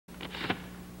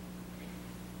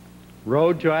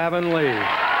Road to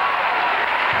Avonlea.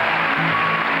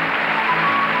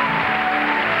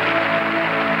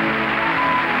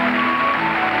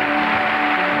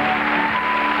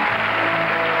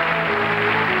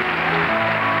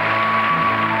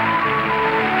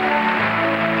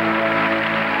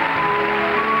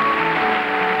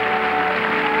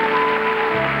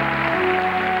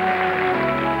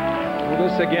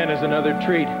 This again is another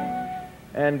treat,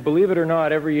 and believe it or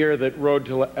not, every year that Road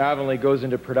to Avonlea goes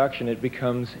into production, it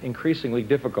becomes increasingly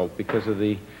difficult because of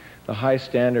the high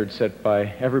standards set by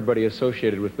everybody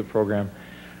associated with the program.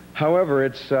 However,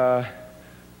 it's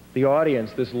the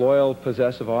audience, this loyal,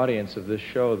 possessive audience of this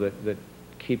show that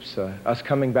keeps us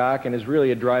coming back and is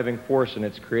really a driving force in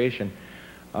its creation.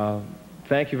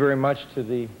 Thank you very much to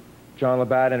the John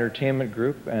Labatt Entertainment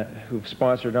Group, who've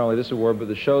sponsored not only this award but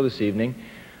the show this evening.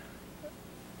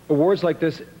 Awards like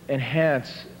this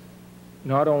enhance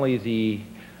not only the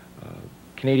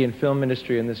Canadian film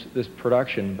industry and this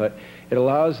production, but it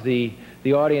allows the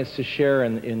audience to share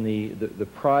in the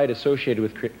pride associated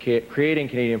with creating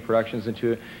Canadian productions and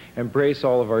to embrace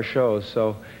all of our shows.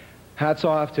 So hats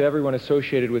off to everyone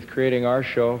associated with creating our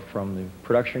show, from the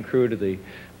production crew to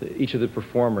each of the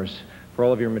performers, for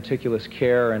all of your meticulous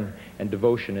care and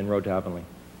devotion in Road to Avonlea.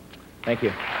 Thank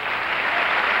you.